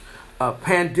a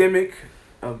pandemic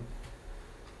of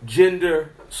gender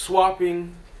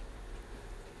swapping,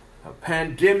 a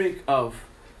pandemic of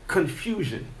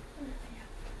confusion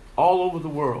all over the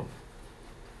world.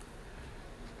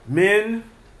 Men,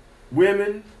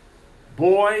 women,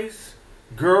 boys,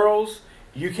 girls,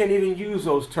 you can't even use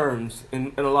those terms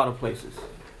in a lot of places.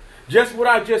 Just what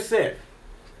I just said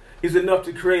is enough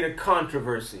to create a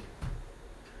controversy.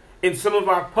 In some of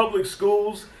our public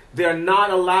schools, they're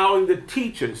not allowing the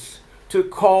teachers to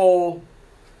call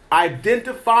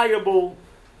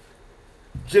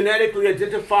genetically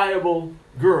identifiable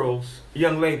girls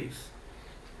young ladies.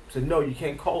 So no, you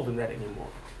can't call them that anymore.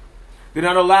 They're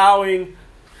not allowing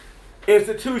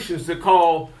institutions to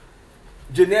call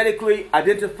genetically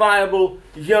identifiable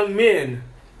young men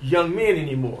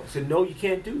anymore. So no, you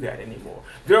can't do that anymore.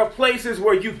 There are places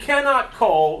where you cannot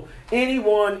call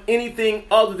anyone anything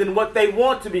other than what they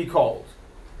want to be called.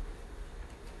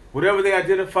 Whatever they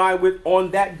identify with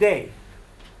on that day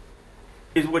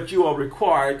is what you are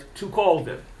required to call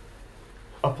them,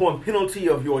 upon penalty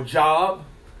of your job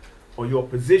or your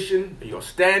position or your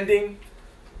standing.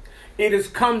 It has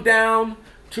come down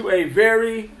to a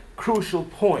very crucial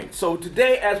point. So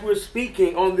today, as we're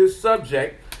speaking on this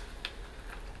subject,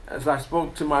 as I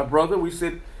spoke to my brother, we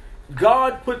said,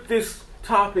 God put this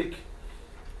topic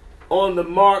on the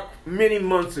mark many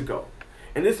months ago.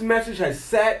 And this message has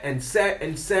sat and sat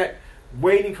and sat,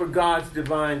 waiting for God's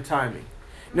divine timing.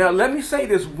 Now, let me say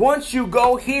this. Once you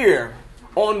go here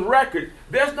on record,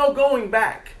 there's no going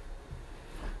back.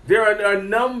 There are a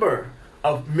number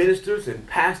of ministers and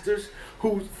pastors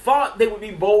who thought they would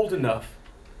be bold enough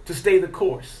to stay the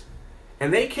course.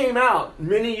 And they came out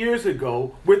many years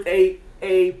ago with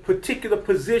a particular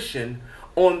position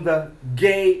on the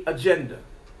gay agenda.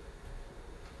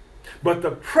 But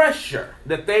the pressure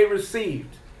that they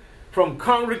received from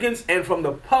congregants and from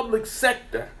the public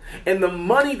sector, and the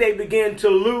money they began to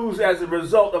lose as a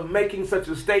result of making such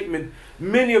a statement,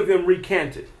 many of them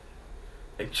recanted.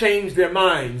 They changed their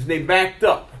minds. They backed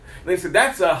up. They said,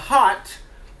 that's a hot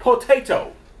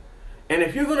potato. And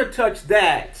if you're going to touch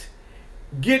that,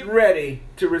 get ready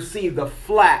to receive the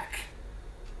flack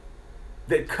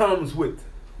that comes with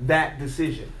that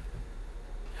decision.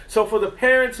 So for the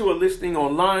parents who are listening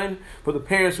online, for the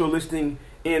parents who are listening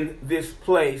in this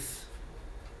place,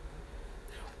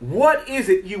 what is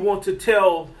it you want to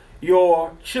tell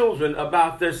your children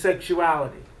about their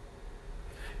sexuality?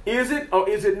 Is it or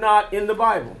is it not in the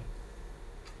Bible?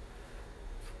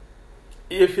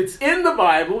 If it's in the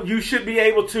Bible, you should be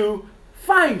able to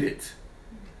find it.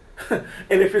 And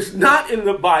if it's not in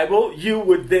the Bible, you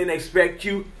would then expect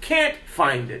you can't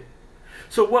find it.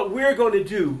 So what we're going to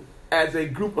do as a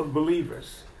group of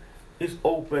believers is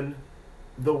open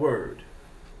the Word.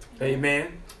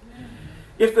 Amen.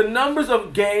 If the numbers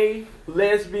of gay,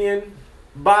 lesbian,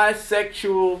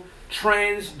 bisexual,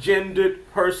 transgendered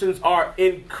persons are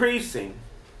increasing,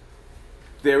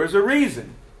 there is a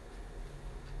reason.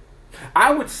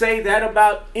 I would say that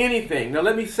about anything. Now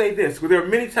let me say this. There are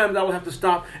many times I will have to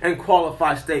stop and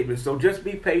qualify statements. So just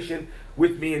be patient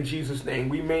with me in Jesus' name.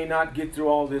 We may not get through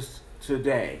all this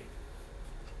today.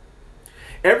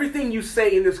 Everything you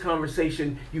say in this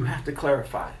conversation, you have to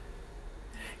clarify.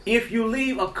 If you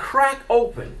leave a crack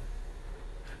open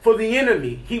for the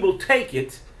enemy, he will take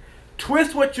it,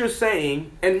 twist what you're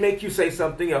saying, and make you say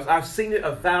something else. I've seen it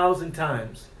 1,000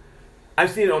 times. I've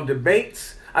seen it on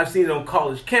debates. I've seen it on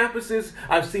college campuses.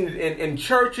 I've seen it in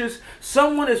churches.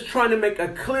 Someone is trying to make a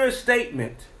clear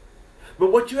statement.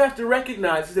 But what you have to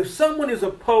recognize is if someone is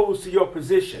opposed to your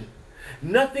position,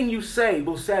 nothing you say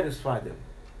will satisfy them.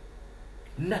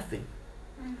 Nothing.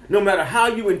 No matter how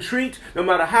you entreat, no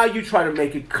matter how you try to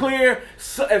make it clear,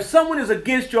 so if someone is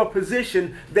against your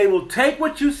position, they will take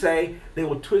what you say, they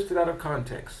will twist it out of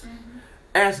context. Mm-hmm.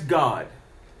 Ask God.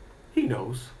 He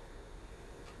knows.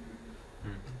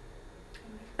 Mm-hmm.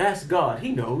 Ask God.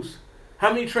 He knows.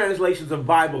 How many translations of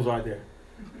Bibles are there?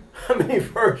 How many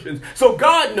versions? So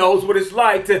God knows what it's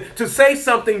like to say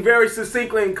something very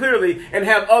succinctly and clearly and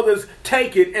have others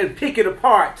take it and pick it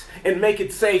apart and make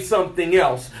it say something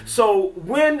else. So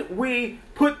when we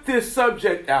put this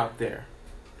subject out there,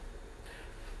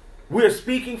 we're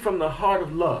speaking from the heart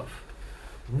of love.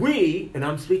 We, and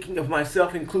I'm speaking of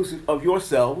myself inclusive of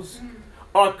yourselves,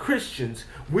 are Christians.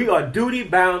 We are duty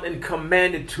bound and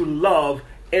commanded to love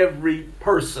every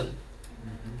person.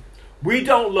 We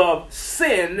don't love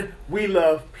sin, we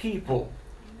love people.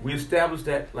 We established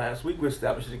that last week. We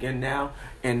established it again now.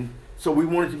 And so we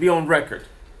want it to be on record.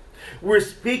 We're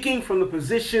speaking from the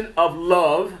position of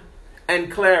love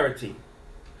and clarity.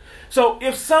 So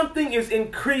if something is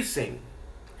increasing,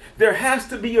 there has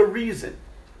to be a reason.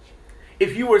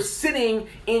 if you were sitting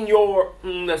in your,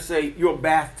 let's say, your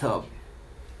bathtub,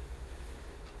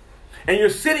 and you're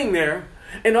sitting there,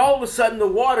 and all of a sudden the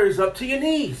water is up to your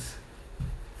knees,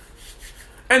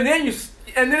 and then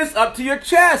it's up to your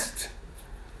chest.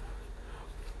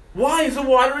 Why is the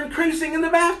water increasing in the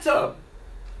bathtub?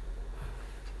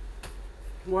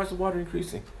 Why is the water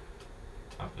increasing?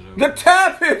 The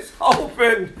tap is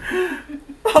open.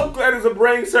 I'm glad there's a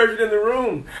brain surgeon in the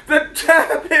room. The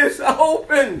tap is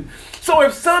open. So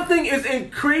if something is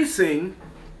increasing,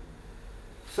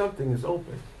 something is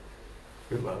open,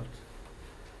 beloved.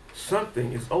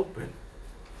 Something is open.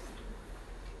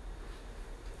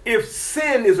 If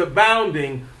sin is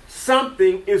abounding,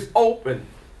 something is open.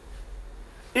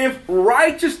 If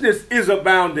righteousness is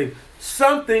abounding,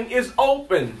 something is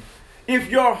open. If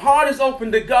your heart is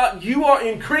open to God, you are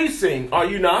increasing, are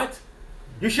you not?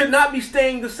 You should not be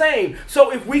staying the same.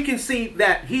 So if we can see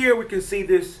that here, we can see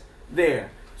this there.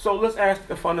 So let's ask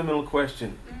a fundamental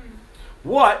question.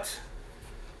 What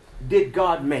did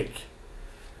God make?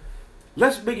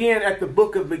 Let's begin at the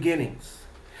book of beginnings.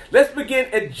 Let's begin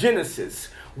at Genesis.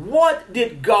 What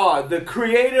did God, the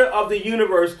creator of the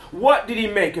universe, what did he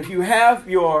make? If you have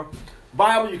your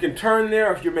Bible, you can turn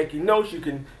there. If you're making notes, you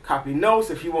can copy notes.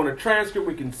 If you want a transcript,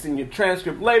 we can send you a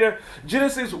transcript later.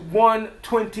 Genesis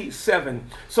 1:27.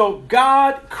 So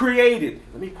God created.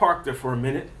 Let me park there for a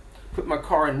minute. Put my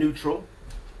car in neutral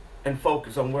and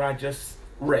focus on what I just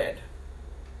read.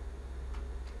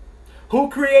 Who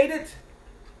created?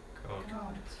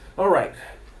 God. All right.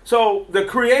 So the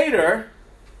creator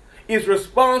is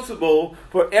responsible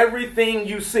for everything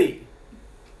you see.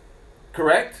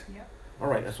 Correct? Yep. All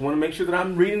right, I just want to make sure that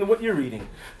I'm reading what you're reading.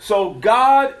 So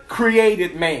God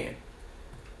created man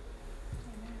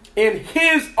in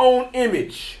his own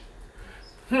image.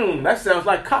 That sounds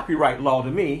like copyright law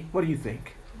to me. What do you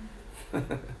think?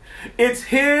 It's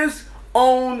his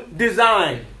own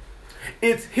design.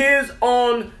 It's his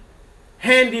own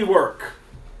handiwork.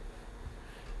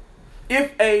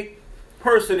 If a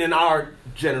person in our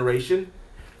generation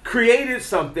created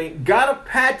something, got a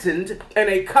patent and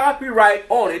a copyright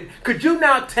on it, could you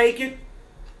now take it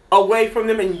away from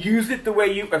them and use it the way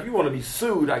if you want to be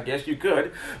sued, I guess you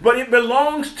could, but it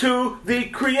belongs to the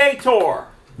creator.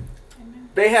 Amen.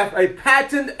 They have a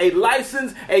patent, a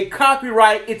license, a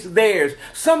copyright, it's theirs.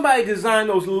 Somebody designed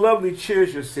those lovely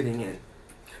chairs you're sitting in.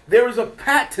 There is a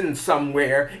patent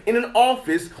somewhere in an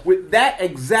office with that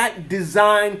exact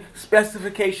design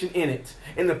specification in it.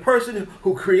 And the person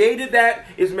who created that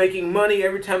is making money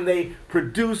every time they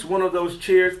produce one of those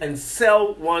chairs and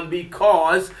sell one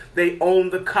because they own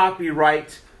the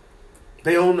copyright.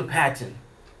 They own the patent.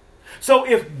 So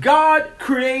if God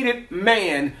created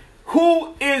man,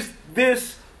 who is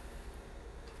this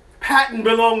patent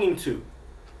belonging to?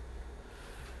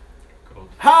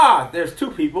 God. There's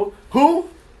two people. Who?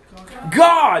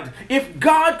 God. If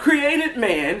God created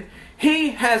man,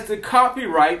 he has the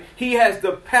copyright, he has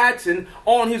the patent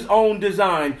on his own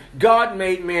design. God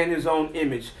made man in his own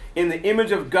image. In the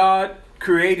image of God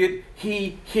created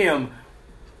he him.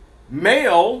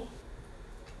 Male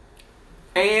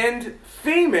and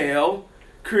female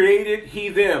created he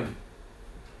them.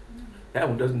 That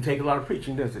one doesn't take a lot of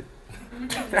preaching, does it?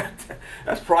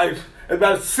 That's probably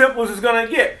about as simple as it's going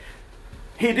to get.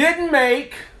 He didn't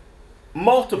make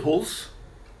multiples.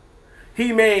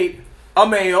 He made a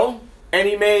male and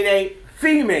he made a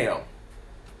female.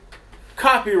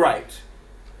 Copyright.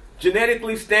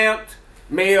 Genetically stamped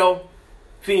male,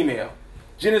 female.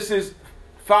 Genesis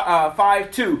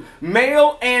 5:2.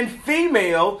 Male and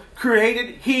female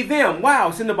created he them. Wow,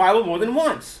 it's in the Bible more than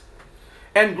once.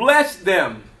 And blessed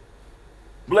them.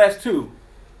 Blessed who?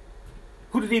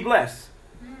 Who did he bless?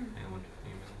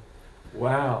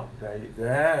 Wow,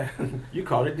 you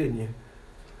caught it, didn't you?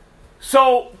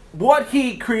 So what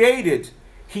he created,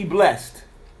 he blessed.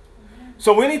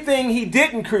 So anything he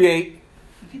didn't create,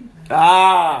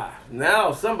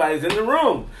 now somebody's in the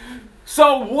room.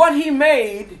 So what he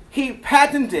made, he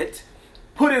patented,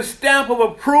 put his stamp of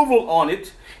approval on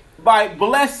it by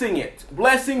blessing it,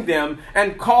 blessing them,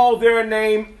 and called their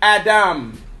name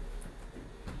Adam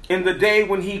in the day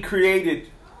when he created.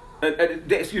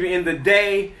 In the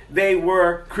day they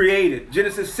were created.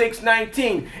 Genesis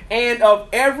 6:19. And of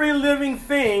every living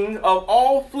thing of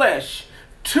all flesh,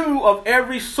 two of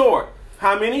every sort.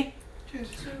 How many?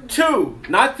 Two.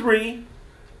 Not three,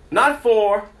 not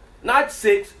four, not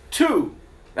six, two.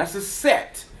 That's a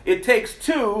set. It takes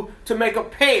two to make a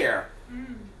pair.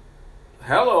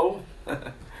 Hello.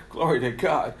 Glory to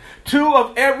God. Two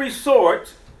of every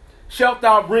sort shalt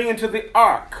thou bring into the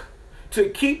ark, to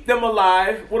keep them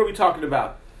alive. What are we talking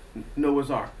about?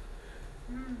 Noah's Ark.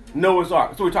 Noah's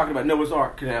Ark. So we're talking about Noah's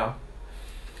Ark now.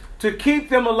 To keep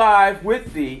them alive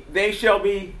with thee, they shall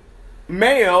be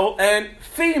male and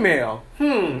female.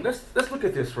 Let's look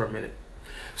at this for a minute.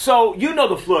 So you know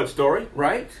the flood story,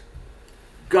 right?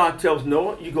 God tells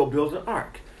Noah, you go build an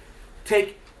ark.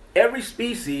 Take every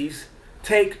species,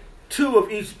 take 2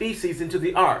 of each species into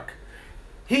the ark.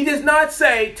 He does not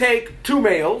say take 2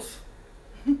 males.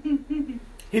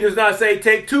 He does not say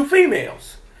take 2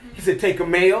 females. He said take a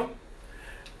male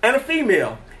and a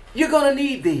female. You're going to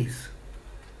need these.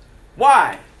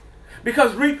 Why?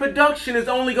 Because reproduction is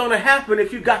only going to happen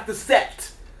if you got the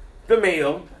set, the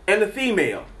male and the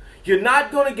female. You're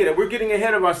not going to get it. We're getting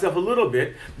ahead of ourselves a little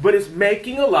bit, but it's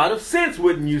making a lot of sense,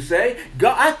 wouldn't you say?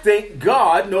 God, I think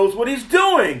God knows what he's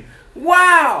doing.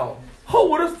 Wow.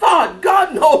 Who would have thought?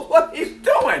 God knows what he's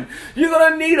doing. You're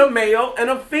going to need a male and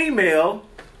a female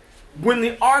when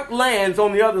the ark lands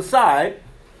on the other side.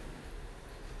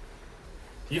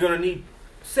 You're going to need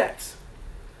sets.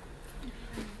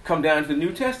 Come down to the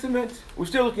New Testament. We're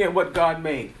still looking at what God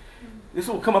made. This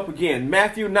will come up again.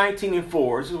 Matthew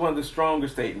 19:4. This is one of the stronger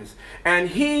statements. And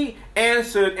he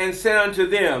answered and said unto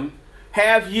them,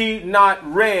 have ye not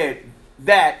read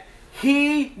that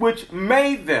he which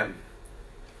made them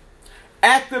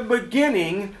at the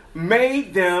beginning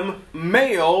made them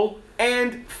male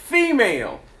and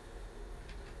female?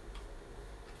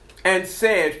 And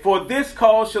said, for this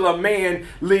cause shall a man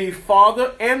leave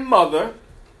father and mother,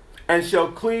 and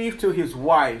shall cleave to his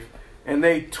wife, and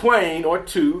they twain or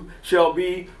 2 shall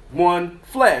be one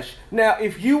flesh. Now,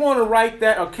 if you want to write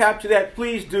that or capture that,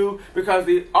 please do, because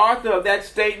the author of that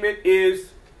statement is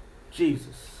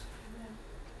Jesus.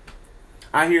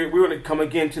 I hear we're going to come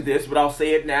again to this, but I'll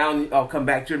say it now, and I'll come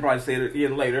back to it and probably say it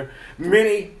again later.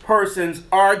 Many persons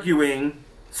arguing,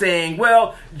 saying,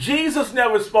 well, Jesus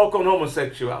never spoke on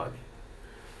homosexuality.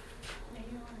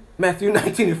 Matthew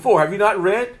 19:4. Have you not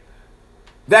read?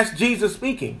 That's Jesus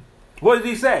speaking. What did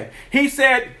he say? He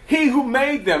said, he who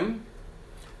made them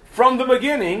from the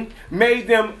beginning made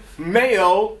them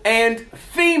male and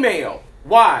female.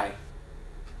 Why?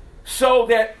 So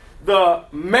that the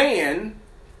man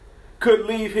could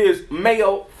leave his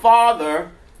male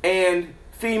father and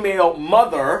female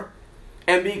mother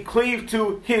and be cleaved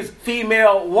to his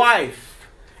female wife.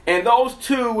 And those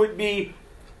 2 would be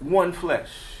one flesh.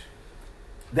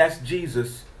 That's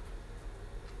Jesus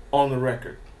on the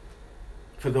record.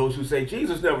 For those who say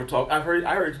Jesus never talked, I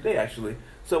heard today actually,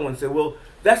 someone said, well,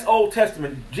 that's Old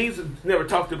Testament. Jesus never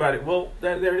talked about it. Well,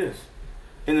 there it is.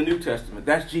 In the New Testament.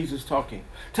 That's Jesus talking.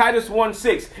 Titus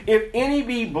 1:6. If any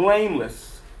be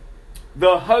blameless,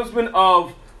 the husband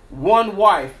of one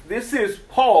wife. This is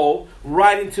Paul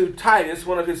writing to Titus,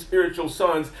 one of his spiritual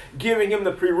sons, giving him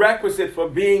the prerequisite for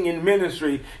being in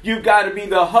ministry. You've got to be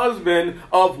the husband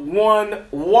of one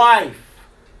wife.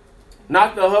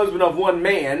 Not the husband of one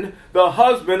man, the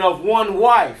husband of one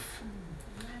wife.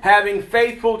 Having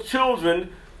faithful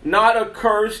children, not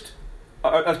accused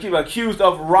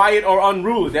of riot or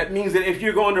unruly. That means that if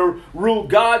you're going to rule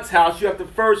God's house, you have to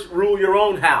first rule your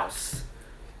own house.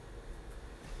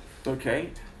 Okay.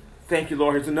 Thank you,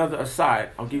 Lord. Here's another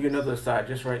aside. I'll give you another aside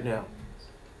just right now.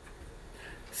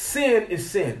 Sin is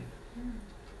sin.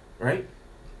 Right?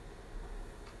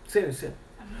 Sin is sin.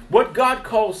 What God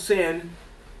calls sin,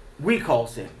 we call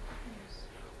sin.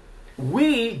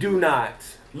 We do not,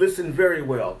 listen very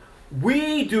well,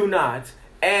 we do not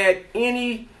add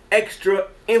any extra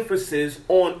emphasis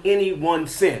on any one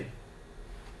sin.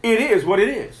 It is what it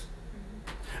is.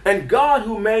 And God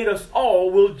who made us all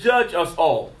will judge us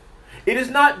all. It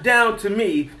is not down to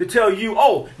me to tell you,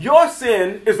 oh, your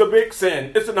sin is a big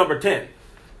sin. It's a number 10.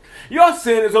 Your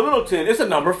sin is a little 10. It's a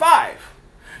number 5.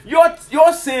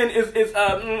 Your sin is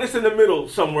it's in the middle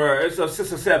somewhere. It's a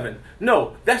 6 or 7.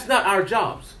 No, that's not our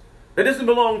jobs. That doesn't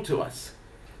belong to us.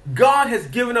 God has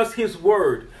given us his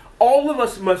word. All of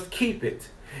us must keep it.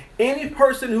 Any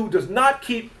person who does not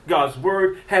keep God's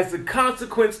word has the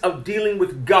consequence of dealing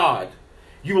with God.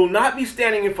 You will not be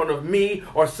standing in front of me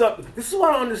or some. This is why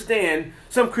I don't understand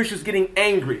some Christians getting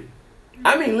angry.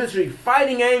 I mean, literally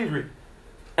fighting angry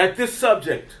at this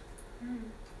subject.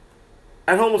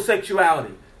 At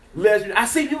homosexuality, lesbian. I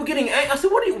see people getting angry. I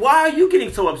said, why are you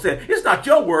getting so upset? It's not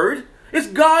your word. It's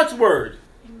God's word.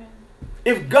 Amen.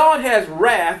 If God has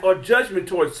wrath or judgment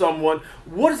towards someone,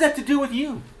 what does that to do with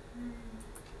you?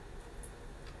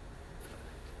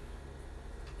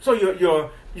 So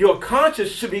your conscience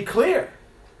should be clear.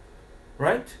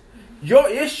 Right? Your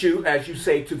issue, as you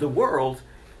say to the world,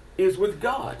 is with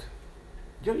God.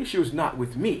 Your issue is not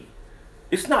with me.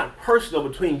 It's not personal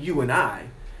between you and I.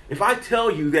 If I tell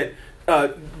you that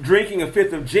drinking a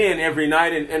 5th of gin every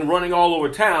night and running all over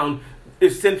town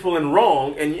is sinful and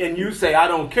wrong, and you say, I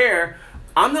don't care,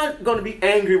 I'm not going to be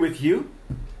angry with you.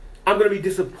 I'm going to be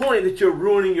disappointed that you're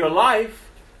ruining your life.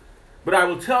 But I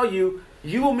will tell you,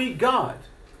 you will meet God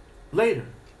later.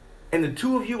 And the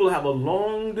two of you will have a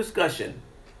long discussion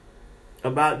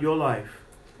about your life.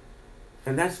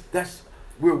 And that's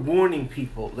we're warning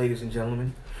people, ladies and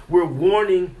gentlemen. We're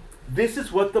warning, this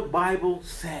is what the Bible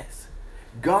says.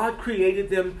 God created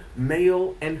them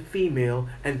male and female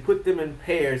and put them in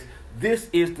pairs. This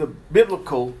is the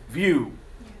biblical view.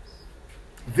 Yes.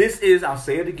 This is, I'll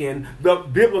say it again, the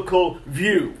biblical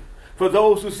view. For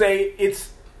those who say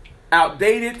it's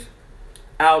outdated,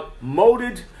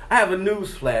 outmoded, I have a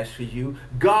news flash for you.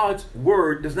 God's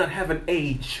word does not have an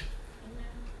age.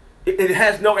 It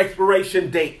has no expiration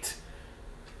date.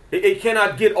 It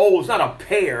cannot get old. It's not a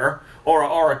pear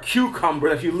or a cucumber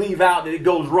that you leave out and it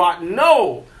goes rotten.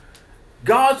 No.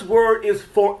 God's word is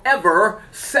forever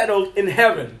settled in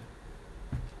heaven.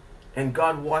 And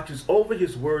God watches over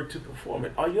his word to perform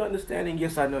it. Are you understanding?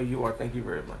 Yes, I know you are. Thank you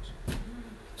very much.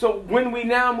 So when we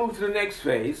now move to the next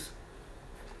phase,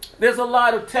 there's a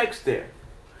lot of text there.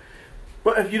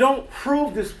 But if you don't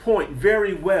prove this point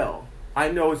very well,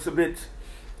 I know it's a bit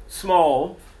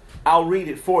small. I'll read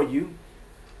it for you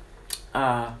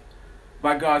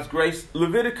by God's grace.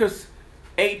 Leviticus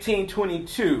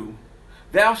 18:22.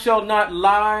 Thou shalt not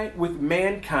lie with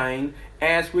mankind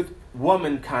as with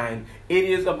womankind. It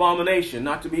is abomination.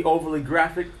 Not to be overly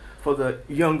graphic for the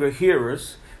younger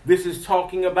hearers, this is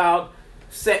talking about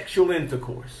sexual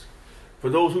intercourse. For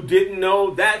those who didn't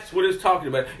know, that's what it's talking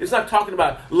about. It's not talking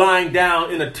about lying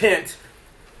down in a tent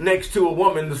next to a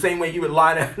woman the same way you would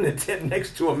lie down in a tent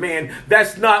next to a man.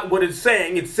 That's not what it's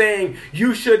saying. It's saying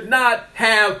you should not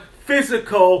have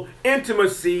physical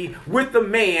intimacy with the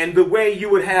man the way you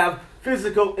would have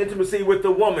physical intimacy with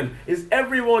the woman. Is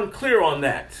everyone clear on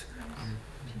that?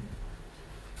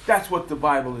 That's what the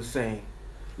Bible is saying.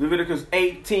 Leviticus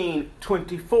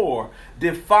 18:24.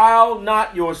 Defile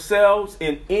not yourselves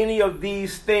in any of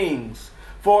these things,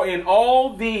 for in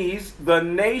all these the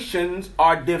nations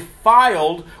are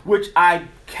defiled, which I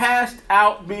cast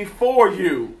out before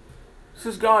you. This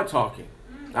is God talking.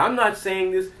 I'm not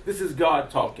saying this. This is God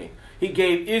talking. He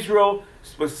gave Israel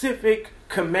specific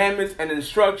commandments and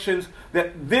instructions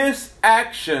that this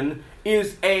action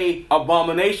is a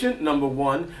abomination, number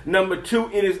one. Number two,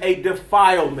 it is a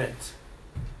defilement.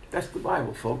 That's the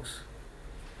Bible, folks.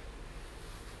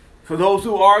 For those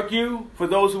who argue, for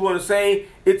those who want to say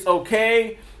it's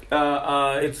okay,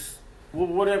 it's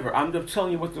whatever. I'm just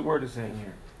telling you what the word is saying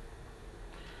here.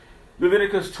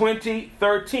 Leviticus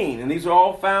 20:13, and these are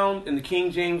all found in the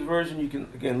King James Version. You can,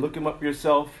 again, look them up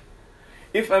yourself.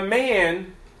 If a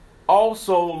man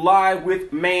also lie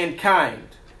with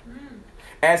mankind,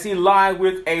 as he lie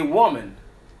with a woman,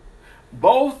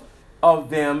 both of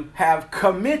them have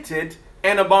committed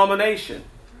an abomination.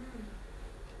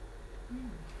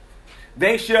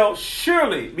 They shall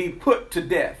surely be put to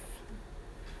death.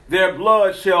 Their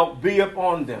blood shall be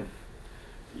upon them.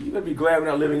 You better be glad we're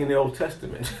not living in the Old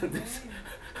Testament.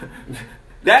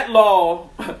 That law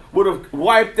would have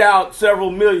wiped out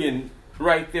several million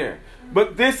right there.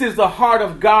 But this is the heart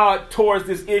of God towards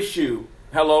this issue.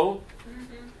 Hello?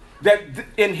 That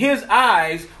in his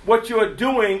eyes, what you are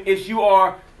doing is you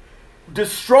are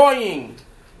destroying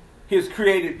his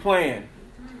created plan.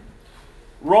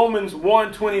 Romans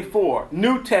 1:24,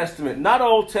 New Testament, not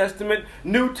Old Testament,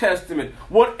 New Testament.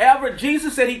 Whatever,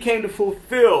 Jesus said he came to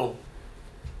fulfill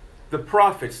the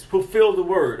prophets, fulfill the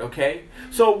word, okay?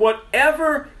 So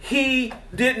whatever he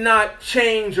did not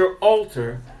change or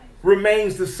alter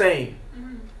remains the same.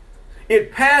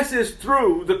 It passes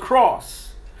through the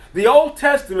cross. The Old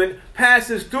Testament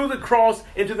passes through the cross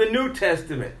into the New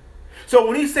Testament. So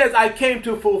when he says, I came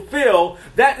to fulfill,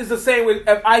 that is the same way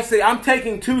if I say, I'm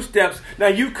taking 2 steps, now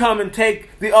you come and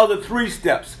take the other 3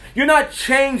 steps. You're not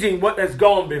changing what has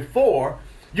gone before.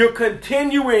 You're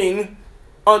continuing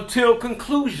until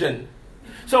conclusion.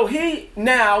 So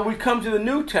now we come to the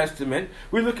New Testament,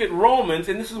 we look at Romans,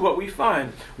 and this is what we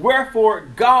find. Wherefore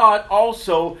God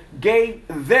also gave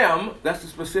them, that's the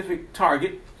specific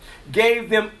target, gave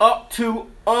them up to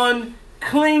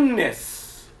uncleanness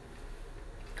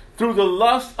through the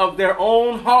lust of their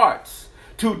own hearts,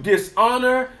 to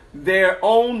dishonor their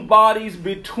own bodies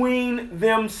between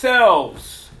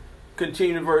themselves.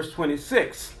 Continue to verse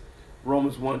 26,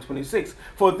 Romans 1:26.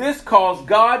 For this cause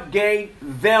God gave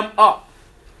them up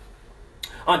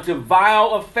unto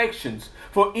vile affections,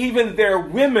 for even their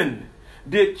women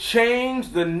did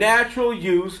change the natural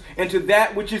use into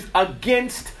that which is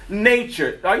against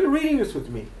nature. Are you reading this with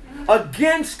me?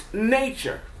 Against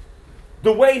nature.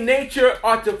 The way nature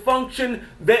ought to function,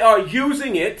 they are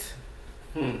using it,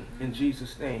 in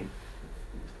Jesus' name,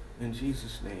 in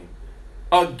Jesus' name,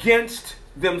 against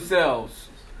themselves.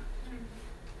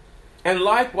 And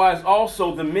likewise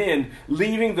also the men,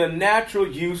 leaving the natural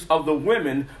use of the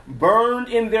women, burned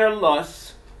in their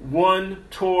lusts one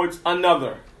towards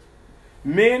another.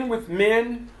 Men with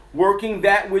men, working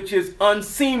that which is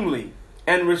unseemly,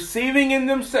 and receiving in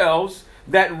themselves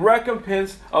that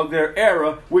recompense of their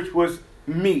error, which was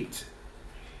meet.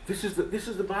 This is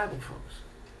the Bible, folks.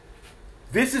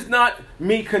 This is not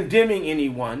me condemning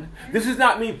anyone. This is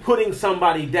not me putting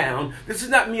somebody down. This is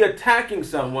not me attacking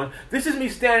someone. This is me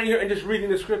standing here and just reading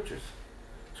the scriptures.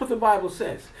 That's what the Bible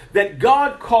says. That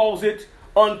God calls it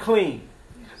unclean.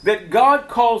 That God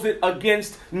calls it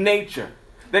against nature.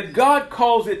 That God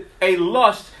calls it a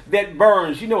lust that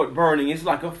burns. You know what burning is,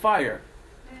 like a fire.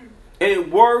 And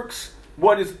it works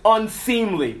what is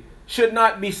unseemly. Should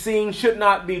not be seen, should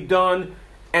not be done.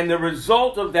 And the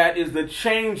result of that is the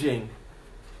changing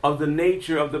of the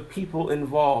nature of the people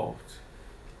involved.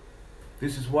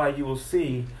 This is why you will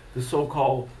see the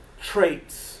so-called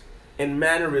traits and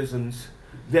mannerisms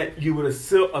that you would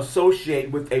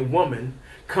associate with a woman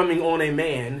coming on a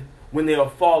man when they are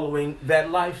following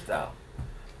that lifestyle.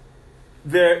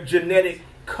 Their genetic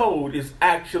code is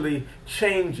actually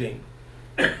changing.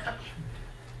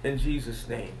 In Jesus'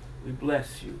 name, we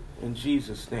bless you. In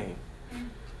Jesus' name.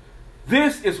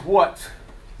 This is what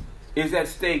is at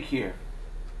stake here.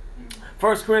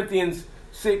 1 Corinthians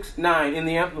 6:9 in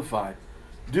the Amplified.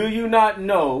 Do you not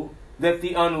know that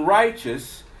the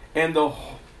unrighteous and the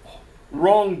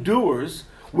wrongdoers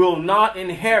will not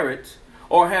inherit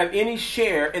or have any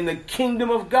share in the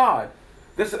kingdom of God?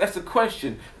 That's a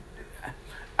question.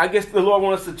 I guess the Lord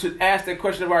wants us to ask that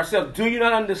question of ourselves. Do you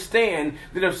not understand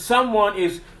that if someone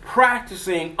is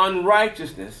practicing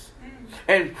unrighteousness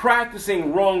and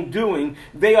practicing wrongdoing,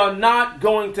 they are not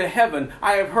going to heaven?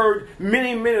 I have heard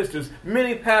many ministers,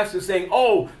 many pastors saying,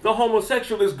 oh, the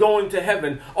homosexual is going to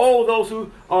heaven. Oh, those who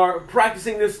are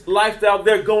practicing this lifestyle,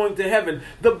 they're going to heaven.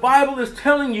 The Bible is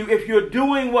telling you if you're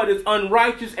doing what is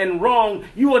unrighteous and wrong,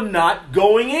 you are not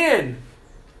going in.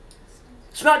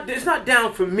 It's not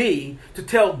down for me to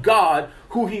tell God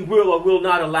who he will or will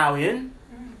not allow in.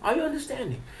 Are you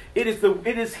understanding? It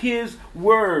is his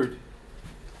word.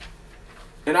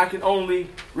 And I can only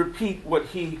repeat what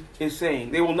he is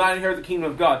saying. They will not inherit the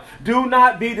kingdom of God. Do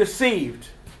not be deceived.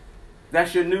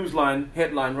 That's your newsline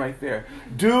headline right there.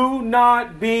 Do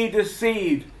not be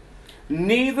deceived.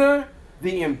 Neither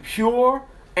the impure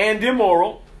and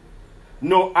immoral,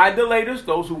 nor idolaters,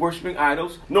 those who are worshiping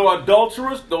idols, nor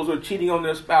adulterers, those who are cheating on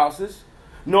their spouses,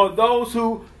 nor those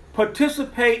who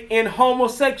participate in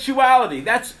homosexuality.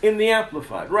 That's in the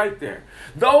Amplified right there.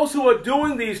 Those who are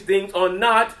doing these things are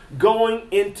not going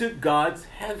into God's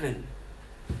heaven.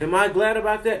 Am I glad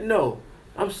about that? No.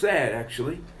 I'm sad,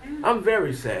 actually. I'm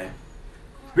very sad.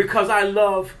 Because I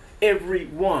love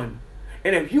everyone.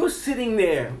 And if you're sitting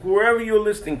there, wherever you're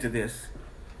listening to this,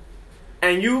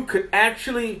 and you could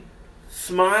actually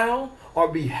smile or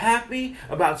be happy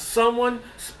about someone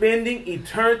spending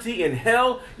eternity in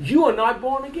hell, you are not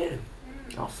born again.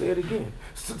 I'll say it again.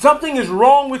 Something is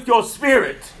wrong with your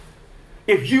spirit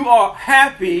if you are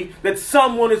happy that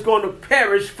someone is going to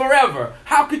perish forever.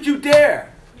 How could you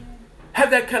dare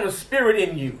have that kind of spirit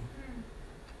in you?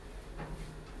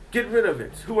 Get rid of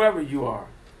it, whoever you are,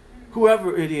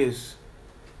 whoever it is.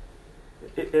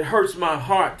 It hurts my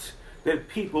heart that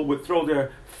people would throw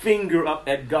their finger up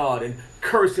at God and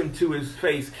curse him to his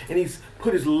face. And he's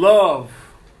put his love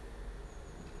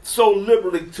so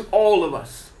liberally to all of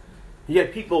us.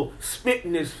 Yet people spit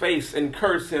in his face and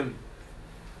curse him.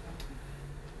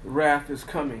 Wrath is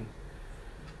coming.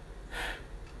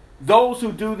 Those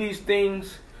who do these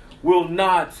things will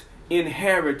not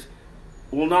inherit,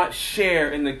 will not share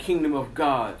in the kingdom of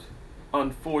God.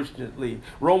 Unfortunately,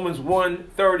 Romans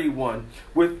 1:31.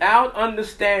 Without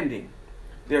understanding,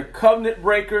 they're covenant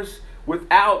breakers,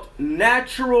 without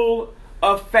natural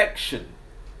affection,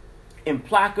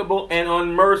 implacable and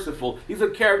unmerciful. These are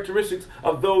characteristics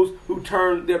of those who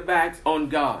turn their backs on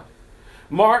God.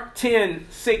 Mark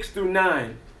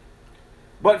 10:6-9.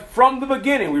 But from the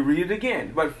beginning, we read it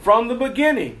again, but from the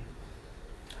beginning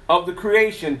of the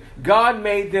creation, God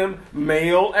made them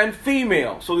male and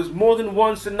female. So there's more than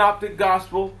one synoptic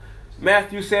gospel.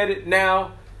 Matthew said it,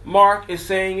 now Mark is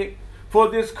saying it. For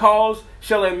this cause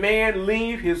shall a man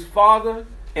leave his father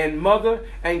and mother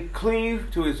and cleave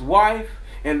to his wife,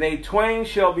 and they twain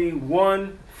shall be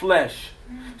one flesh.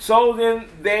 So then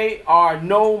they are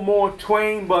no more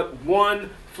twain but one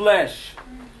flesh.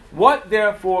 What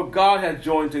therefore God has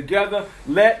joined together,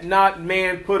 let not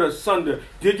man put asunder.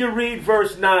 Did you read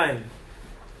verse 9?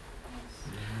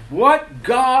 What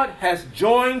God has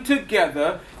joined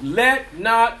together, let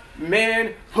not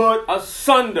man put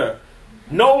asunder.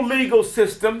 No legal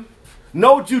system,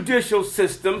 no judicial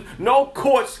system, no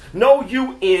courts, no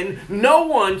UN. No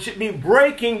one should be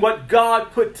breaking what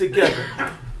God put together.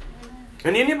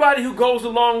 And anybody who goes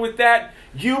along with that,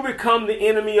 you become the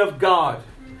enemy of God.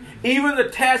 Even the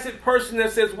tacit person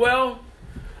that says, well,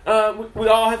 we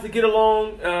all have to get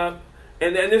along, and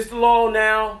it's the law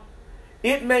now.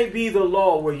 It may be the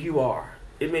law where you are.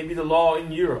 It may be the law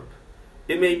in Europe.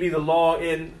 It may be the law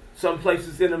in some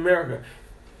places in America.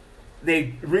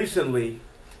 They recently,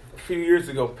 a few years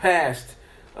ago, passed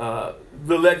the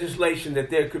legislation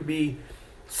that there could be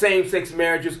same-sex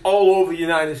marriages all over the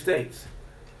United States.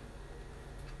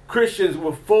 Christians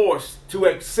were forced to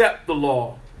accept the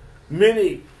law.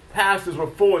 Many pastors were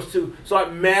forced to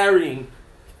start marrying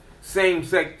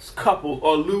same-sex couples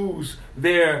or lose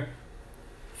their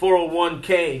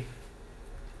 401k,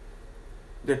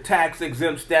 their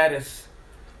tax-exempt status,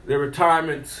 their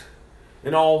retirements,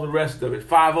 and all the rest of it.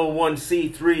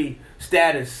 501c3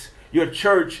 status. Your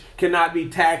church cannot be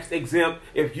tax exempt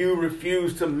if you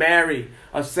refuse to marry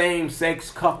a same-sex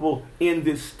couple in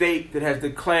this state that has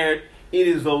declared it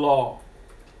is the law.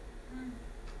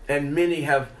 And many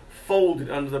have folded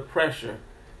under the pressure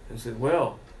and said,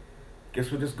 well,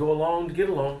 guess we'll just go along to get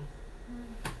along.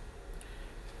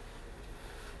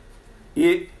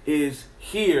 It is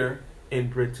here in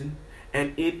Britain,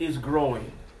 and it is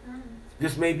growing.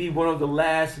 This may be one of the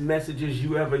last messages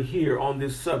you ever hear on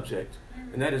this subject,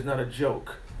 and that is not a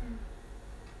joke.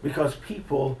 Because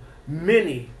people,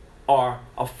 many, are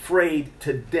afraid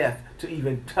to death to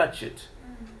even touch it.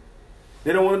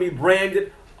 They don't want to be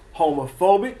branded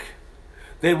homophobic.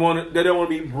 They don't want to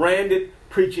be branded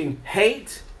preaching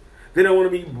hate. They don't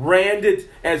want to be branded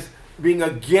as being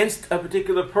against a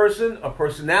particular person, a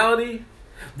personality.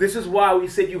 This is why we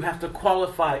said you have to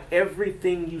qualify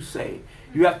everything you say.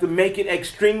 You have to make it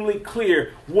extremely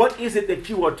clear. What is it that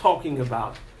you are talking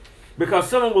about? Because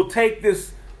someone will take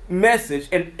this message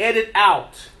and edit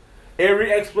out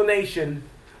every explanation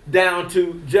down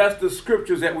to just the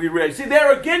scriptures that we read. See,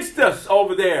 they're against us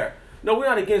over there. No, we're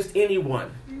not against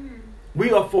anyone.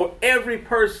 We are for every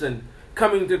person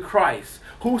coming to Christ.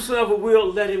 Whosoever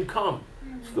will, let him come.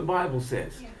 That's what the Bible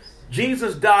says. Yes.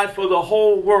 Jesus died for the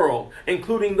whole world,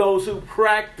 including those who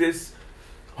practice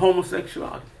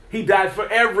homosexuality. He died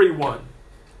for everyone.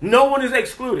 No one is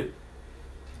excluded.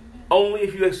 Only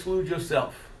if you exclude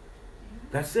yourself.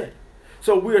 That's it.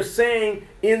 So we are saying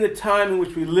in the time in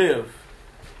which we live,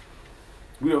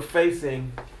 we are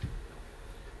facing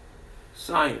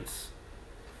science.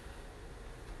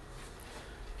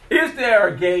 Is there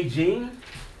a gay gene?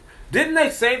 Didn't they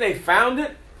say they found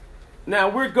it? Now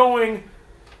we're going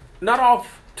not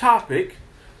off topic,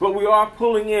 but we are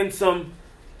pulling in some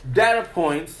data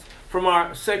points from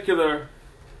our secular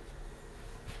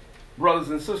brothers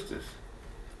and sisters.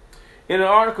 In an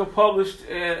article published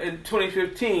in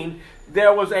 2015,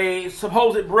 there was a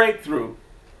supposed breakthrough,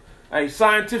 a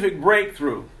scientific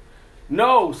breakthrough.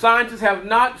 No, scientists have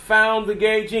not found the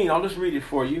gay gene. I'll just read it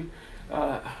for you.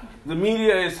 The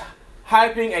media is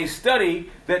hyping a study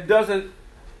that doesn't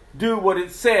do what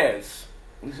it says.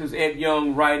 This is Ed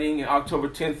Young writing on October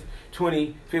 10th,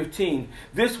 2015.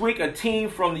 This week, a team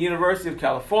from the University of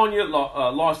California,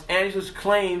 Los Angeles,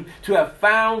 claimed to have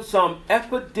found some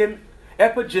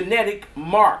epigenetic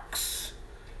marks,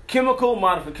 chemical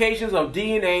modifications of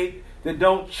DNA that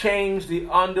don't change the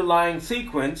underlying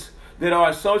sequence that are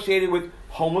associated with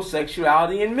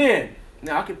homosexuality in men.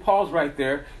 Now, I can pause right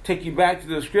there, take you back to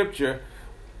the scripture.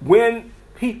 When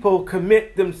people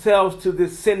commit themselves to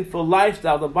this sinful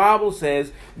lifestyle, the Bible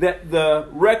says that the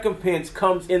recompense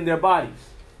comes in their bodies.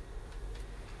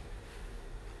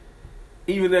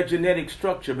 Even their genetic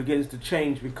structure begins to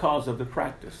change because of the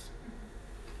practice.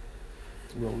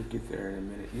 We'll get there in a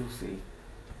minute. You'll see.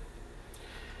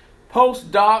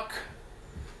 Postdoc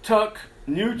Tuck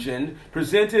Nugent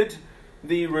presented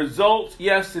the results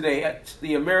yesterday at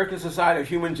the American Society of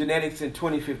Human Genetics in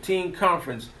 2015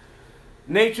 conference.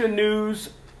 Nature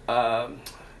News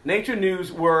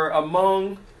were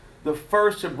among the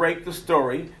first to break the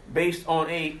story based on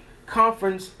a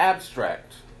conference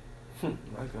abstract.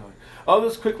 My God.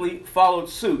 Others quickly followed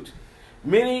suit,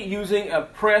 many using a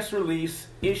press release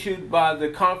issued by the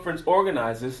conference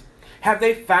organizers. Have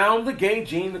they found the gay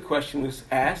gene? The question was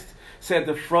asked, said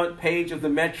the front page of the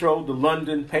Metro, the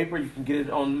London paper. You can get it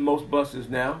on most buses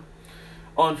now.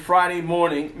 On Friday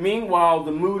morning. Meanwhile,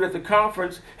 the mood at the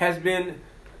conference has been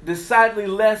decidedly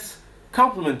less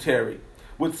complementary,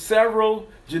 with several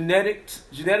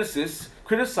geneticists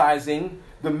criticizing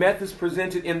the methods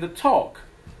presented in the talk.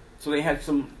 So they had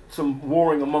some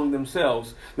warring among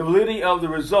themselves. The validity of the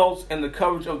results and the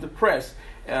coverage of the press.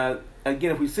 Again,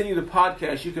 if we send you the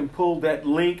podcast, you can pull that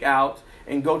link out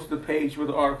and go to the page where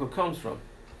the article comes from.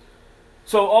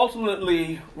 So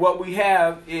ultimately, what we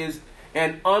have is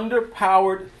an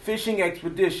underpowered fishing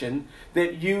expedition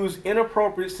that used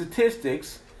inappropriate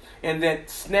statistics and that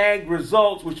snagged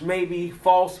results which may be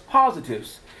false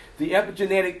positives. The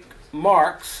epigenetic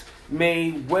marks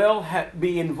may well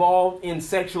be involved in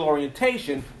sexual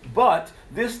orientation, but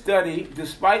this study,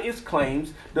 despite its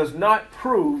claims, does not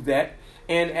prove that,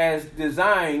 and as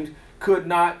designed, could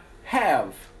not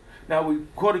have. Now we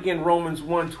quote again Romans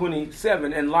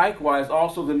 1:27, and likewise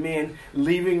also the men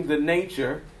leaving the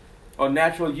nature or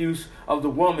natural use of the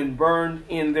woman burned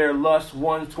in their lust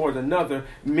one toward another,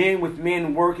 men with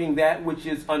men working that which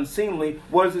is unseemly.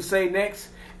 What does it say next?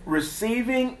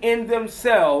 Receiving in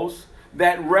themselves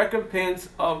that recompense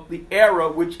of the error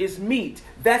which is meet.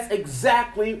 That's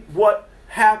exactly what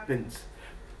happens.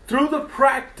 Through the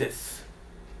practice,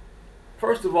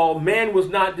 first of all, man was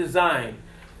not designed,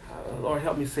 Lord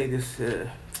help me say this, to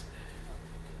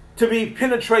be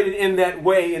penetrated in that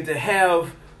way and to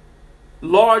have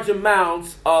large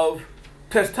amounts of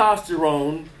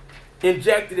testosterone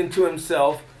injected into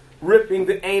himself, ripping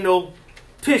the anal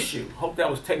tissue. Hope that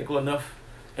was technical enough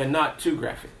and not too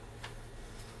graphic.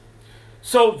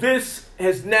 So this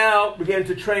has now begun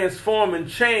to transform and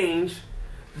change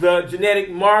the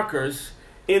genetic markers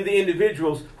in the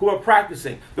individuals who are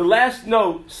practicing. The last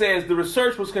note says the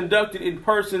research was conducted in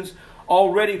persons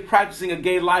already practicing a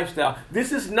gay lifestyle.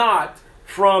 This is not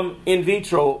from in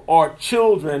vitro or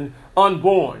children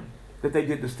unborn that they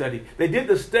did the study. They did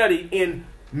the study in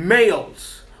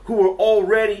males who were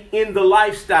already in the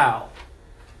lifestyle.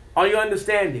 Are you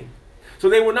understanding? So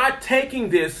they were not taking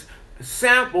this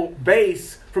sample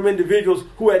base from individuals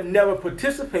who had never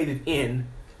participated in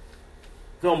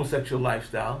the homosexual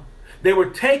lifestyle. They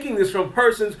were taking this from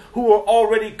persons who were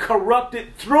already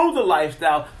corrupted through the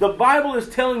lifestyle. The Bible is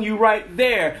telling you right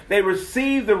there, they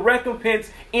receive the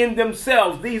recompense in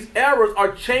themselves. These errors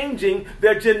are changing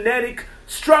their genetic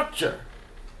structure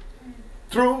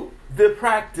through the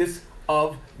practice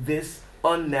of this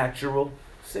unnatural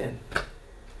sin.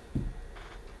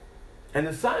 And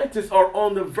the scientists are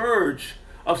on the verge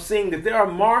of seeing that there are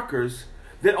markers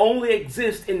that only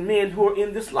exist in men who are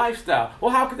in this lifestyle.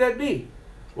 Well, how could that be?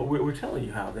 Well, we're telling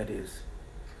you how that is.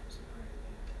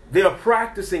 They are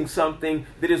practicing something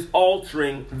that is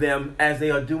altering them as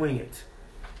they are doing it.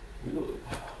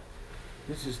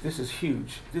 This is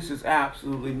huge. This is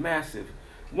absolutely massive.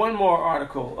 One more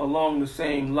article along the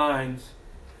same lines.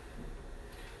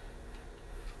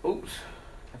 Oops.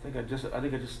 I think I just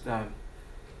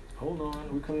hold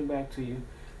on, we're coming back to you.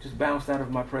 Just bounced out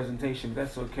of my presentation, but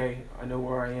that's okay. I know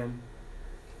where I am.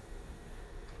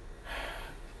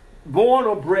 Born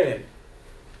or bred?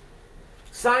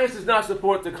 Science does not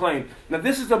support the claim. Now,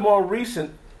 this is a more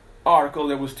recent article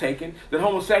that was taken, that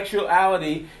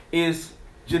homosexuality is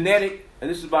genetic, and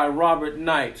this is by Robert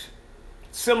Knight.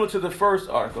 Similar to the first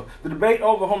article, the debate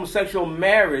over homosexual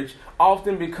marriage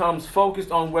often becomes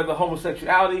focused on whether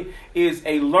homosexuality is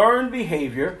a learned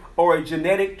behavior or a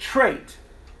genetic trait.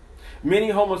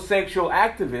 Many homosexual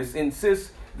activists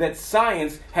insist that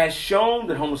science has shown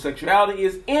that homosexuality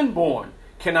is inborn,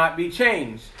 cannot be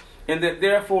changed, and that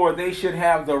therefore they should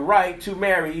have the right to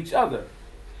marry each other.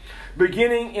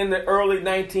 Beginning in the early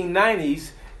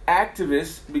 1990s,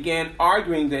 activists began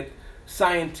arguing that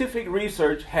scientific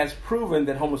research has proven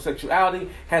that homosexuality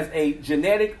has a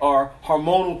genetic or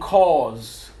hormonal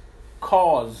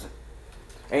cause.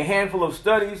 A handful of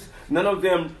studies, none of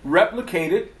them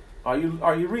replicated. Are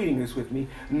you reading this with me?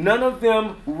 None of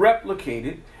them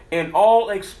replicated, and all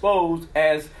exposed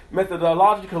as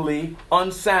methodologically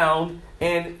unsound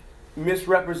and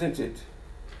misrepresented,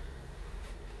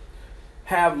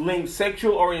 have linked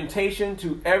sexual orientation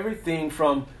to everything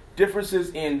from differences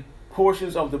in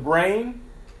portions of the brain,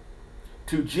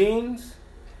 to genes,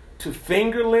 to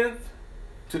finger length,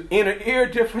 to inner ear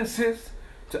differences,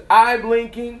 to eye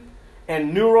blinking,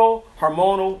 and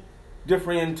neurohormonal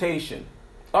differentiation.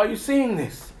 Are you seeing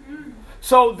this?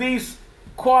 So these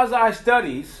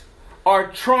quasi-studies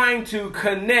are trying to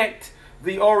connect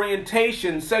the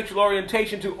orientation, sexual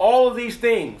orientation, to all of these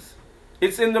things.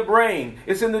 It's in the brain,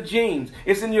 it's in the genes,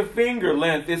 it's in your finger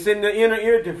length, it's in the inner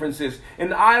ear differences, in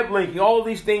the eye blinking. All of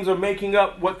these things are making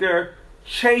up what they're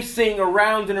chasing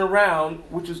around and around,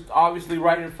 which is obviously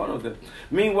right in front of them.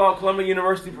 Meanwhile, Columbia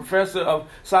University professor of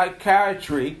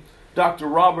psychiatry, Dr.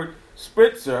 Robert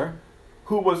Spitzer,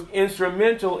 who was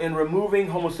instrumental in removing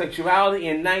homosexuality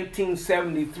in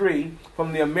 1973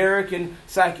 from the American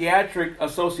Psychiatric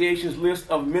Association's list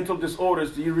of mental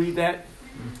disorders. Do you read that?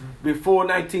 Mm-hmm. Before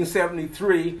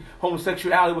 1973,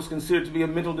 homosexuality was considered to be a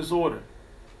mental disorder.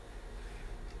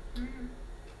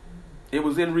 It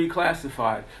was then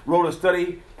reclassified. Wrote a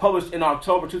study published in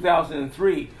October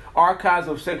 2003, Archives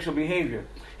of Sexual Behavior.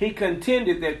 He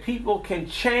contended that people can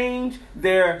change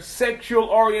their sexual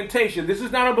orientation. This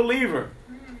is not a believer.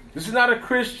 This is not a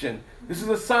Christian. This is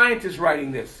a scientist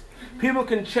writing this. People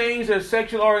can change their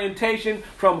sexual orientation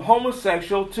from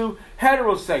homosexual to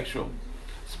heterosexual.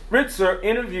 Spritzer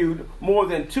interviewed more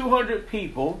than 200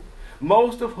 people,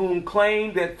 most of whom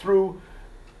claimed that through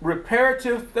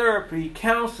reparative therapy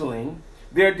counseling,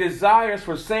 their desires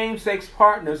for same-sex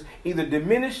partners either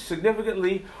diminished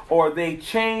significantly or they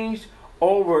changed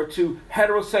over to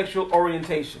heterosexual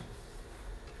orientation.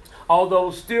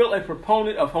 Although still a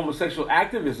proponent of homosexual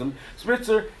activism,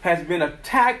 Spritzer has been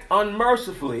attacked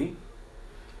unmercifully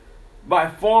by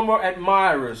former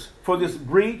admirers for this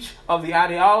breach of the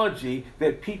ideology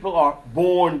that people are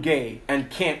born gay and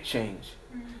can't change.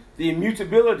 The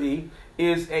immutability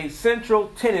is a central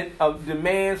tenet of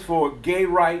demands for gay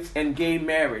rights and gay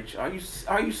marriage. Are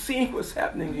you seeing what's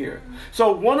happening here?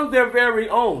 So one of their very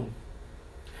own,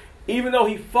 even though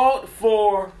he fought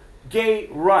for gay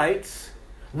rights,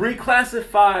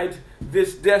 reclassified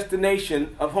this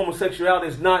destination of homosexuality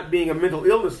as not being a mental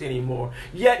illness anymore.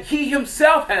 Yet he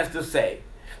himself has to say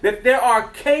that there are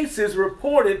cases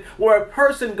reported where a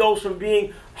person goes from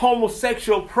being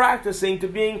homosexual practicing to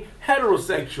being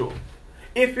heterosexual.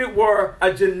 If it were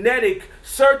a genetic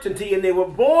certainty and they were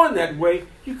born that way,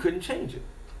 you couldn't change it.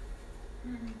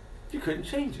 You couldn't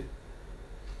change it.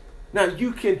 Now,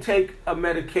 you can take a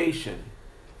medication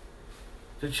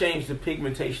to change the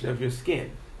pigmentation of your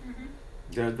skin.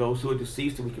 There are those who are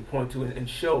deceased that we can point to and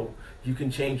show you can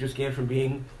change your skin from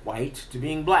being white to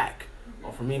being black,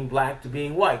 or from being black to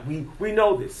being white. We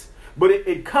know this. But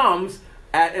it comes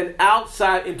at an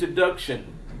outside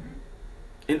introduction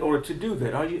in order to do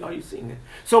that. Are you seeing that?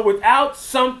 So without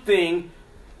something,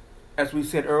 as we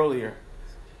said earlier,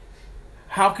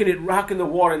 how can the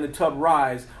water in the tub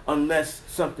rise unless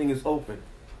something is open?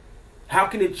 How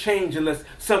can it change unless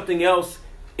something else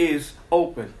is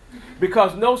open?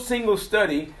 Because no single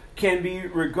study can be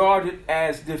regarded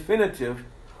as definitive.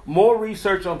 More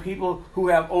research on people who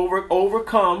have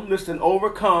overcome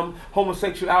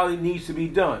homosexuality needs to be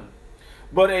done.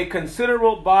 But a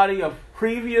considerable body of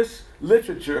previous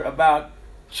literature about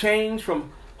change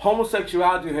from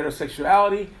homosexuality to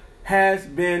heterosexuality has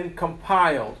been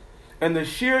compiled. And the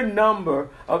sheer number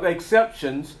of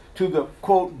exceptions to the,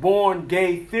 quote, born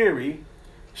gay theory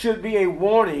should be a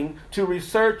warning to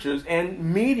researchers and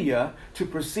media to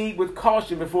proceed with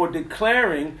caution before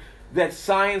declaring that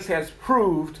science has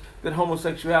proved that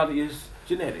homosexuality is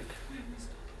genetic.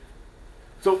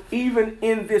 So even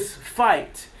in this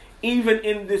fight, even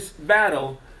in this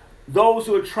battle, those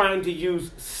who are trying to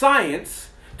use science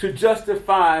to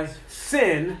justify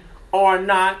sin are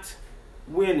not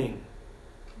winning.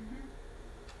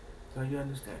 So you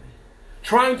understand it?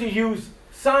 Trying to use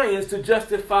science to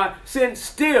justify sin,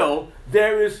 still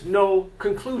there is no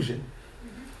conclusion.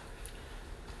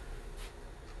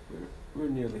 We're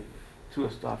nearly to a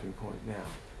stopping point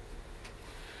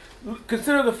now.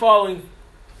 Consider the following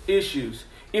issues.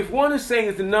 If one is saying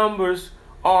that the numbers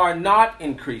are not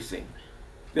increasing,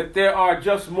 that there are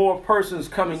just more persons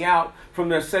coming out from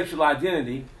their sexual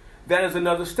identity, that is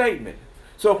another statement.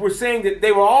 So if we're saying that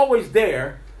they were always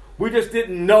there, we just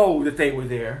didn't know that they were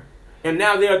there, and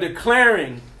now they are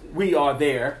declaring we are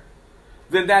there,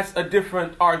 then that's a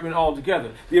different argument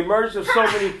altogether. The emergence of so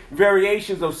many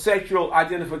variations of sexual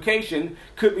identification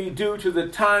could be due to the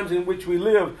times in which we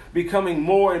live becoming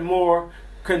more and more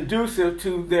conducive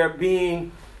to their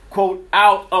being, quote,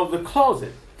 out of the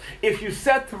closet. If you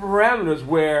set the parameters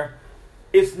where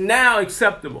it's now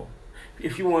acceptable,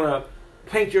 if you want to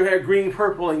paint your hair green,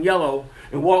 purple, and yellow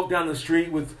and walk down the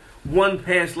street with one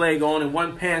pants leg on and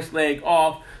one pants leg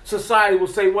off, society will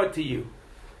say what to you?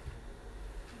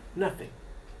 Nothing.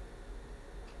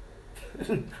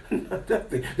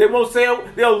 Nothing. They won't say,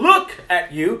 they'll look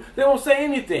at you, they won't say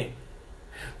anything.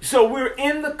 So we're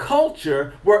in the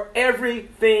culture where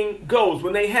everything goes.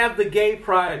 When they have the gay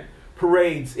pride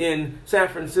parades in San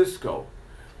Francisco,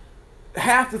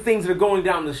 half the things that are going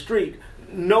down the street,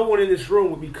 no one in this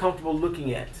room would be comfortable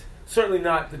looking at. Certainly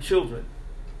not the children.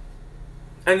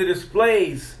 And the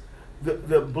displays,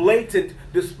 the blatant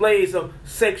displays of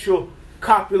sexual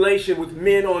copulation with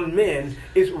men on men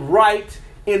is right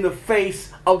in the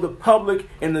face of the public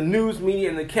and the news media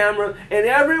and the camera and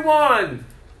everyone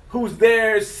who's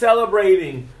there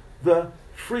celebrating the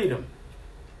freedom.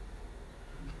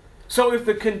 So if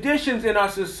the conditions in our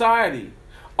society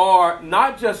are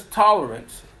not just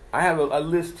tolerance, I have a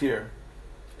list here.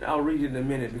 I'll read it in a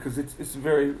minute because it's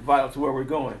very vital to where we're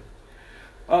going.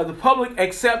 The public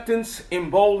acceptance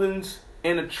emboldens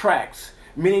and attracts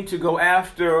many to go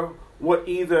after what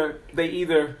they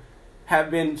either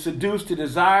have been seduced to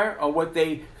desire or what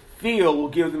they feel will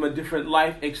give them a different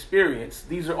life experience.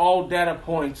 These are all data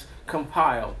points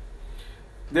compiled.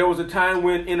 There was a time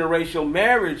when interracial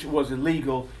marriage was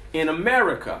illegal in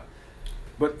America,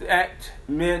 but that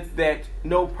meant that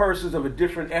no persons of a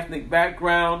different ethnic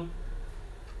background,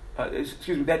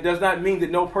 that does not mean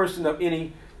that no person of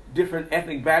any different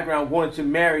ethnic background wanted to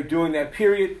marry during that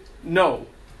period. No.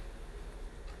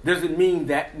 Doesn't mean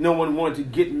that no one wanted to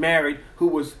get married who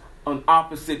was on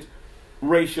opposite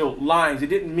racial lines. It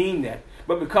didn't mean that.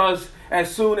 But because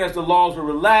as soon as the laws were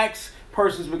relaxed,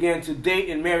 persons began to date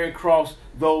and marry across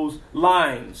those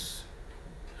lines.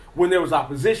 When there was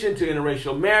opposition to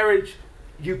interracial marriage,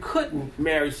 you couldn't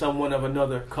marry someone of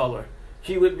another color.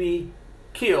 He would be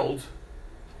killed,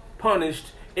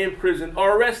 punished, imprisoned,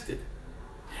 or arrested.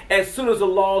 As soon as the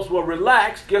laws were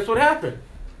relaxed, guess what happened?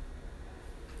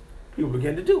 People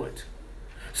began to do it.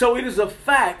 So it is a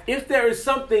fact, if there is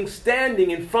something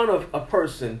standing in front of a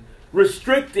person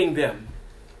restricting them,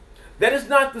 that is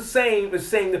not the same as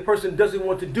saying the person doesn't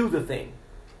want to do the thing.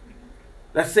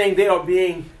 That's saying they are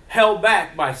being held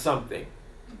back by something.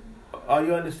 Are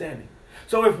you understanding?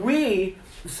 So if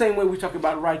the same way we talk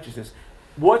about righteousness,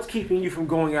 what's keeping you from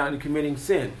going out and committing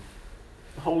sin?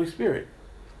 The Holy Spirit.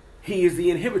 He is the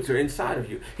inhibitor inside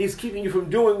of you. He's keeping you from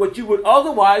doing what you would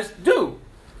otherwise do.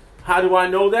 How do I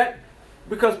know that?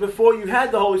 Because before you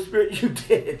had the Holy Spirit, you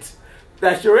did it.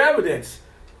 That's your evidence.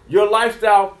 Your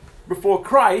lifestyle before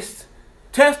Christ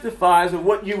testifies of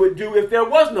what you would do if there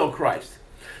was no Christ.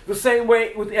 The same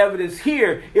way with evidence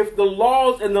here, if the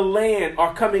laws in the land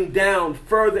are coming down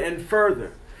further and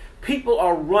further, people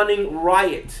are running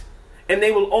riot, and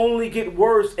they will only get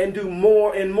worse and do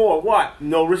more and more. What?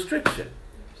 No restriction.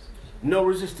 No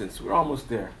resistance. We're almost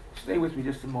there. Stay with me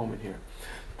just a moment here.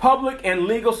 Public and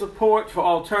legal support for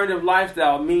alternative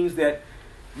lifestyle means that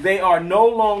they are no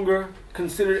longer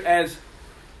considered as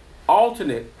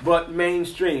alternate but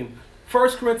mainstream.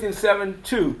 1 Corinthians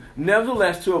 7:2.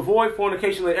 Nevertheless, to avoid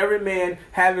fornication, let every man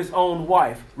have his own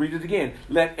wife. Read it again.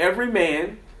 Let every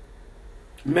man,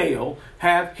 male,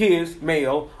 have his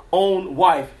male own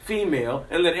wife, female,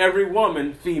 and let every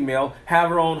woman, female, have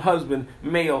her own husband,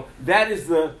 male. That is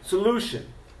the solution.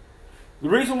 The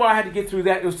reason why I had to get through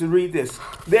that was to read this.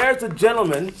 There's a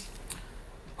gentleman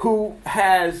who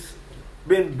has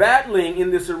been battling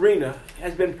in this arena,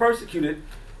 has been persecuted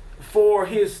for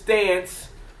his stance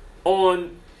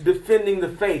on defending the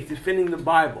faith, defending the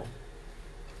Bible.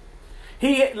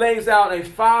 He lays out a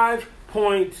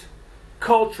 5-point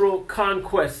cultural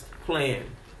conquest plan.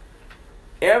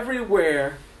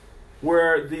 Everywhere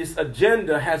where this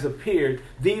agenda has appeared,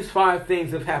 these 5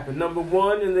 things have happened. Number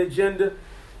 1 in the agenda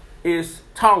is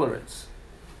tolerance.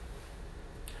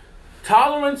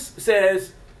 Tolerance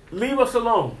says, leave us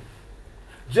alone.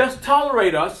 Just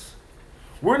tolerate us.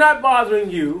 We're not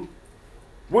bothering you.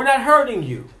 We're not hurting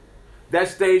you.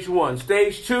 That's stage 1.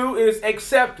 Stage 2 is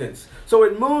acceptance. So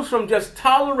it moves from just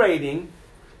tolerating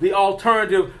the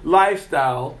alternative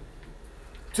lifestyle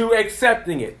to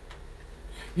accepting it.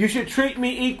 You should treat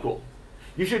me equal.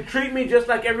 You should treat me just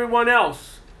like everyone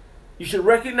else. You should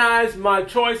recognize my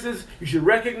choices. You should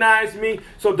recognize me.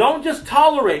 So don't just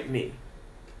tolerate me.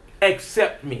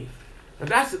 Accept me.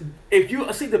 And if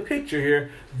you see the picture here,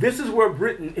 this is where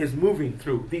Britain is moving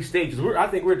through these stages. I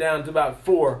think we're down to about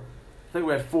 4. I think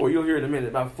we're at 4. You'll hear in a minute.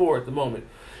 About 4 at the moment.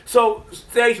 So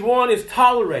stage 1 is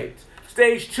tolerate.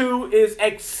 Stage 2 is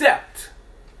accept.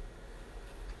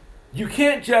 You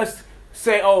can't just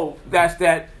say, oh, that's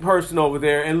that person over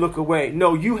there and look away.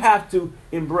 No, you have to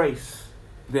embrace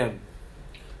them.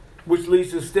 Which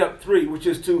leads to step 3, which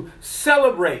is to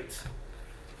celebrate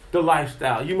the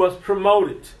lifestyle. You must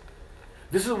promote it.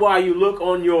 This is why you look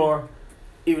on your,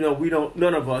 even though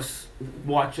none of us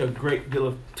watch a great deal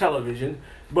of television,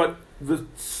 but the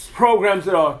programs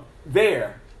that are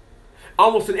there,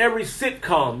 almost in every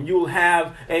sitcom, you'll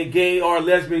have a gay or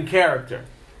lesbian character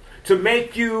to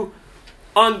make you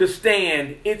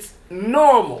understand it's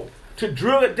normal, to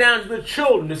drill it down to the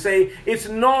children, to say it's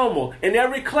normal. In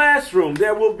every classroom,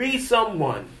 there will be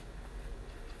someone.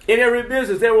 In every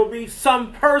business, there will be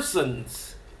some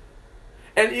persons.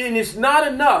 And it's not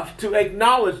enough to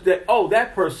acknowledge that, oh,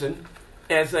 that person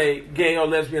has a gay or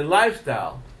lesbian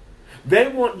lifestyle. They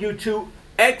want you to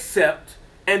accept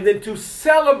and then to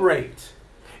celebrate.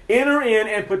 enter in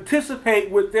and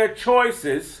participate with their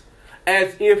choices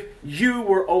as if you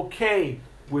were okay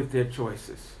with their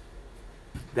choices.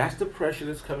 That's the pressure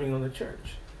that's coming on the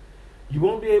church. You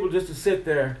won't be able just to sit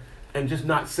there and just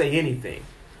not say anything.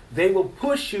 They will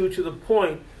push you to the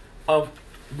point of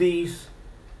these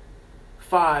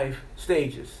 5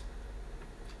 stages.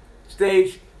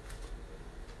 Stage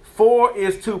 4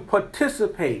 is to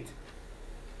participate.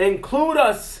 Include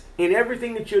us in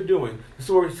everything that you're doing. This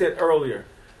is what we said earlier.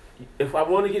 If I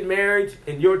want to get married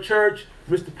in your church,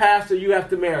 Mr. Pastor, you have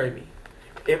to marry me.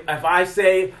 If I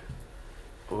say,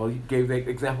 well, you gave that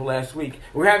example last week.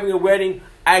 We're having a wedding.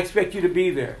 I expect you to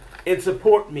be there and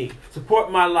support me.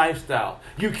 Support my lifestyle.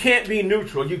 You can't be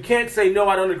neutral. You can't say, no,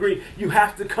 I don't agree. You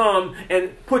have to come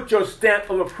and put your stamp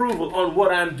of approval on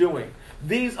what I'm doing.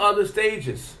 These are the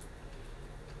stages.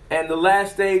 And the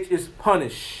last stage is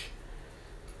punish.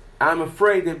 I'm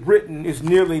afraid that Britain is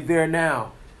nearly there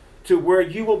now, to where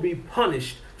you will be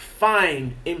punished,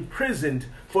 fined, imprisoned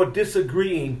for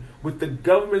disagreeing with the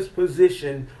government's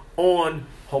position on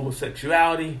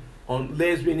homosexuality, on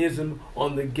lesbianism,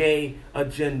 on the gay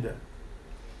agenda.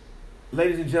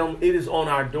 Ladies and gentlemen, it is on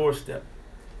our doorstep.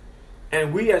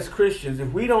 And we as Christians,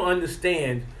 if we don't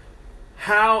understand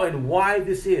how and why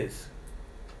this is,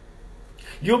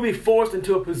 you'll be forced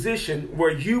into a position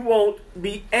where you won't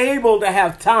be able to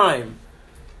have time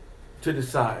to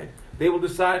decide. They will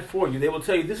decide for you. They will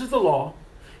tell you, this is the law.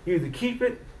 You either keep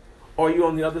it or you're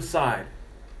on the other side.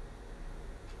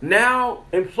 Now,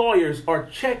 employers are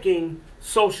checking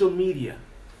social media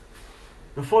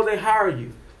before they hire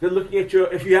you. They're looking at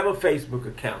if you have a Facebook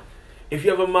account, if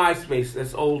you have a MySpace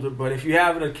that's older, but if you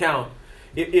have an account,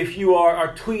 if you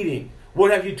are tweeting, what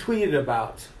have you tweeted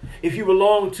about? If you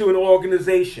belong to an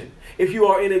organization, if you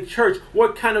are in a church,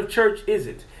 what kind of church is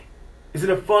it? Is it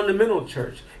a fundamental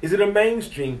church? Is it a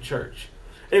mainstream church?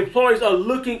 Employers are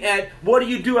looking at, what do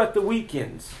you do at the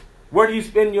weekends? Where do you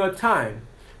spend your time?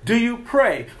 Do you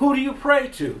pray? Who do you pray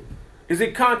to? Is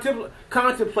it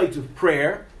contemplative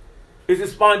prayer? Is it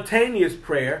spontaneous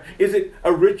prayer? Is it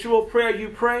a ritual prayer you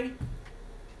pray?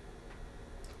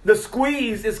 The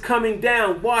squeeze is coming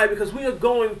down. Why? Because we are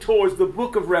going towards the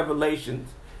book of Revelations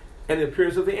and the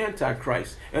appearance of the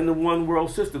Antichrist and the one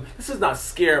world system. This is not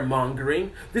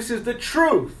scaremongering. This is the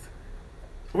truth.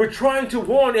 We're trying to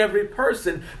warn every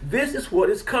person. This is what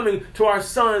is coming to our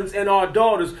sons and our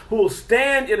daughters who will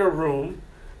stand in a room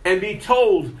and be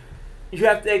told, you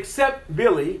have to accept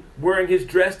Billy wearing his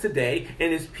dress today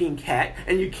and his pink hat,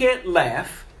 and you can't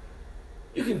laugh.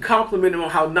 You can compliment him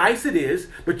on how nice it is,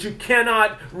 but you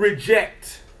cannot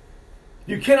reject.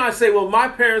 You cannot say, well, my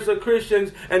parents are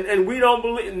Christians and we don't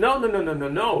believe.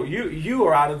 No. You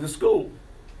are out of the school.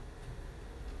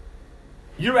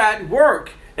 You're at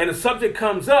work and a subject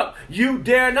comes up. You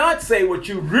dare not say what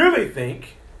you really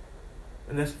think.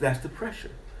 And that's the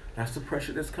pressure. That's the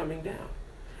pressure that's coming down.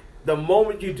 The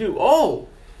moment you do, oh,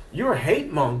 you're a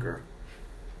hate monger.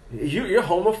 You're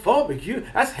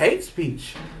homophobic. That's hate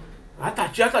speech. I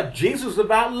thought Jesus was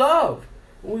about love.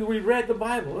 We read the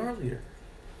Bible earlier.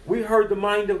 We heard the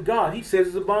mind of God. He says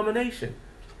it's abomination.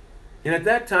 And at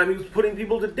that time, he was putting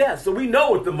people to death. So we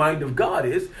know what the mind of God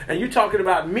is. And you're talking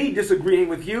about me disagreeing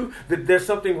with you, that there's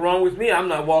something wrong with me. I'm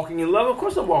not walking in love. Of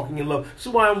course I'm walking in love.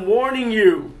 So I'm warning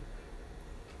you.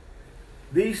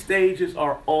 These stages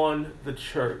are on the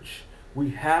church.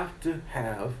 We have to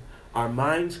have our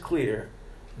minds clear.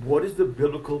 What is the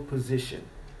biblical position?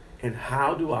 And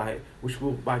how do I, which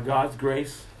will, by God's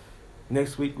grace,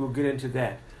 next week we'll get into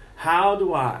that. How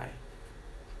do I,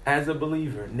 as a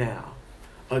believer now,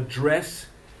 address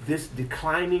this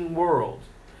declining world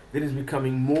that is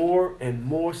becoming more and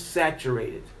more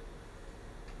saturated?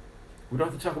 We don't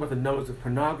have to talk about the numbers of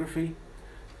pornography,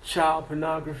 child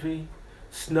pornography,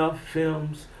 snuff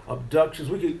films, abductions.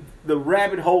 The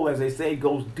rabbit hole, as they say,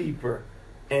 goes deeper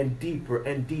and deeper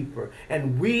and deeper.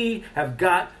 And we have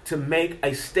got to make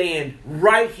a stand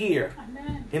right here.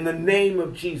 Amen. In the name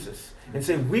of Jesus and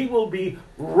say we will be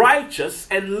righteous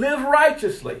and live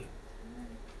righteously.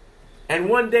 And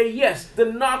one day, yes, the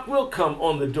knock will come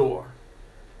on the door.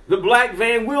 The black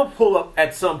van will pull up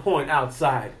at some point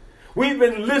outside. We've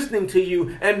been listening to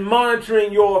you and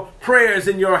monitoring your prayers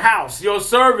in your house, your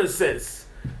services.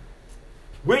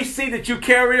 We see that you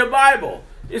carry a Bible.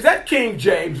 Is that King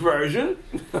James Version?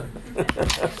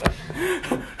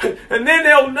 And then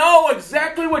they'll know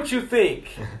exactly what you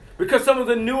think. Because some of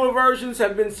the newer versions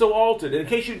have been so altered. In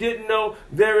case you didn't know,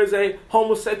 there is a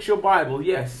homosexual Bible.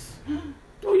 Yes.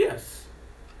 Oh, yes.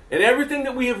 And everything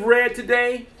that we have read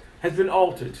today has been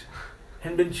altered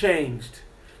and been changed.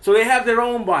 So they have their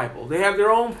own Bible. They have their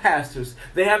own pastors.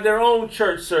 They have their own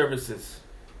church services.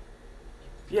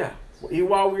 Yeah.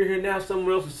 While we're here now,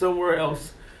 someone else is somewhere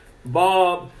else.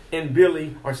 Bob and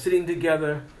Billy are sitting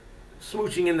together,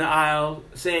 smooching in the aisle,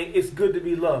 saying it's good to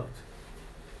be loved.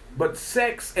 But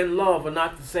sex and love are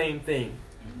not the same thing.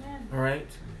 Amen. All right?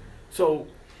 So,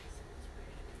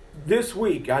 this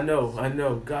week, I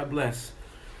know, God bless.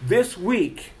 This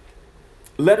week,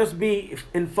 let us be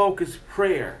in focused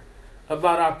prayer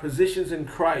about our positions in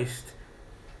Christ.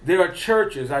 There are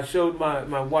churches, I showed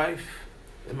my wife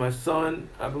and my son,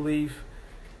 I believe,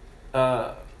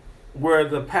 where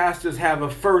the pastors have a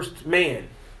first man.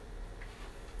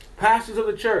 Pastors of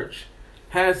the church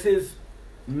has his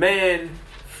man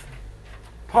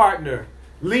partner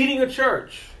leading a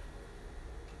church.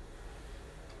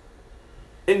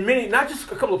 In many, not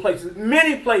just a couple of places,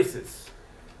 many places.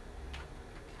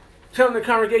 Telling the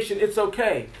congregation it's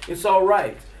okay, it's all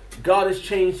right. God has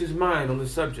changed his mind on the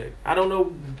subject. I don't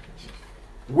know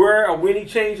where or when he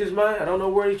changed his mind. I don't know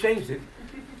where he changed it.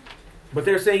 But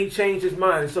they're saying he changed his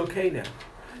mind. It's okay now.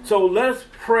 So let's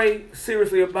pray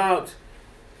seriously about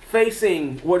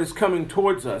facing what is coming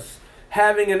towards us,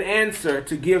 having an answer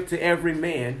to give to every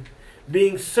man,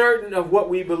 being certain of what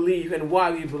we believe and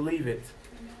why we believe it.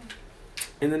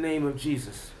 In the name of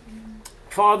Jesus.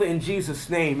 Father, in Jesus'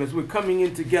 name, as we're coming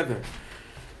in together,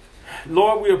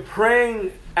 Lord, we are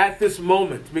praying at this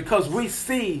moment because we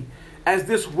see as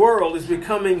this world is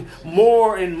becoming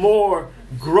more and more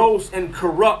gross and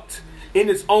corrupt in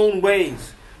its own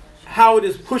ways, how it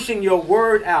is pushing your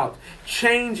word out,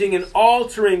 changing and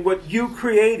altering what you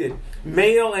created,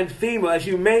 male and female, as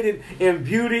you made it in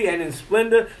beauty and in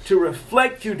splendor to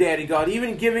reflect you, Daddy God,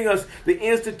 even giving us the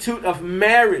institute of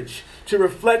marriage to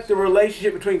reflect the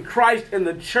relationship between Christ and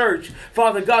the church.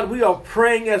 Father God, we are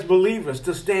praying as believers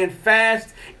to stand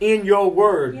fast in your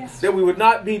word, that we would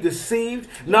not be deceived,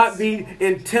 not be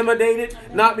intimidated,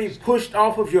 not be pushed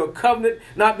off of your covenant,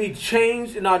 not be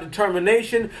changed in our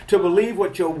determination to believe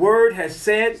what your word has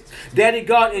said. Daddy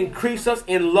God, increase us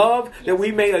in love that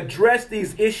we may address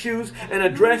these issues and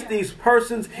address these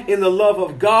persons in the love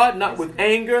of God, not with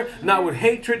anger, not with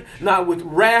hatred, not with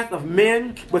wrath of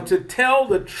men, but to tell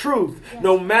the truth.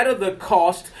 No matter the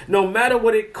cost, no matter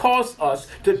what it costs us,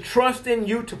 to trust in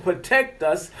you to protect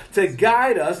us, to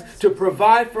guide us, to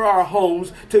provide for our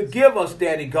homes, to give us,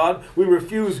 Daddy God. We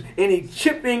refuse any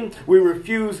chipping. We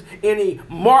refuse any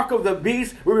mark of the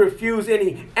beast. We refuse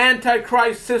any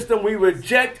antichrist system. We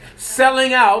reject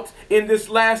selling out in this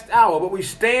last hour. But we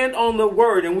stand on the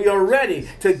word and we are ready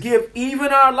to give even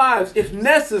our lives, if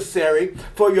necessary,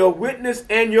 for your witness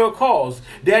and your cause.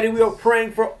 Daddy, we are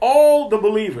praying for all the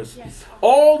believers.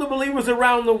 All the believers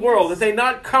around the world, that they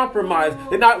not compromise,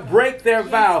 they not break their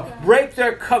vow, break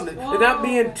their covenant, they not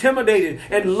be intimidated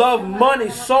and love money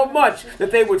so much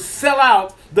that they would sell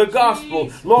out the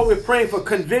gospel. Lord, we're praying for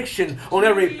conviction on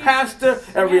every pastor,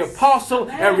 every apostle,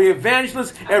 every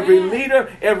evangelist, every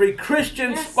leader, every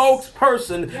Christian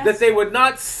spokesperson, that they would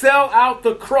not sell out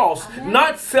the cross,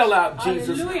 not sell out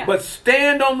Jesus, but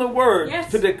stand on the word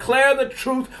to declare the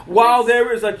truth while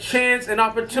there is a chance and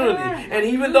opportunity. And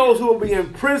even those who will be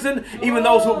in prison, even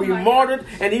those who will be martyred,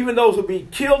 and even those who will be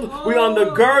killed, we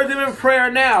undergird them in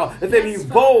prayer now, that they be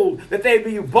bold, that they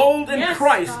be bold in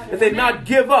Christ, that they not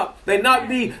give up, they not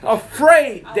be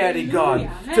afraid, Daddy God,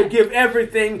 to give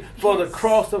everything for the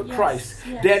cross of Christ.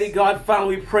 Daddy God,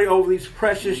 finally pray over these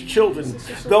precious children,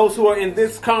 those who are in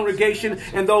this congregation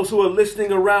and those who are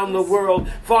listening around the world.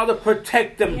 Father,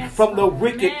 protect them from the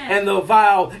wicked and the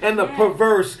vile and the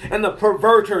perverse and the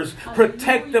perverters.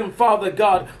 Protect them, Father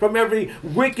God, from every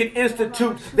wicked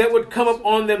institute that would come up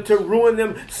on them to ruin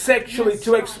them sexually,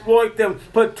 to exploit them.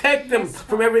 Protect them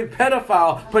from every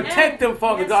pedophile. Protect them,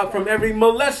 Father God, from every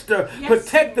molester.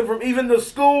 Protect them from even the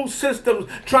school systems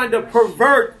trying to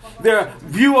pervert their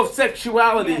view of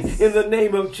sexuality in the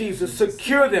name of Jesus.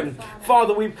 Secure them.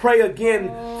 Father, we pray again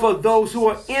for those who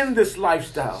are in this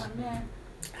lifestyle.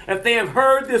 If they have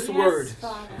heard this word,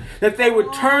 that they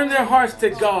would turn their hearts to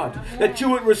God, that you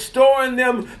would restore in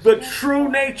them the true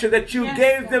nature that you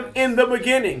gave them in the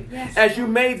beginning, as you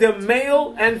made them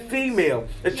male and female,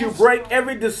 that you break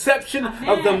every deception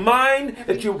of the mind,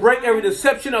 that you break every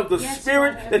deception of the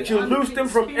spirit, that you loose them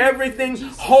from everything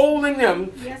holding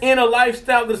them in a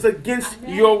lifestyle that's against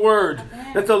your word,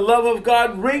 that the love of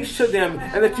God reach to them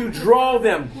and that you draw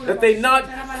them, that they not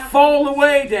fall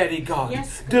away, Daddy God.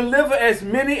 Deliver as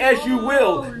many as you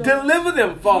will. Deliver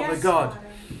them, Father God,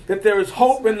 that there is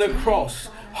hope in the cross,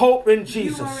 hope in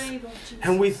Jesus.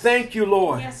 And we thank you,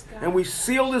 Lord, and we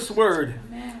seal this word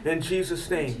in Jesus'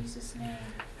 name.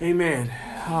 Amen.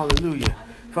 Hallelujah.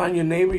 Find your neighbor.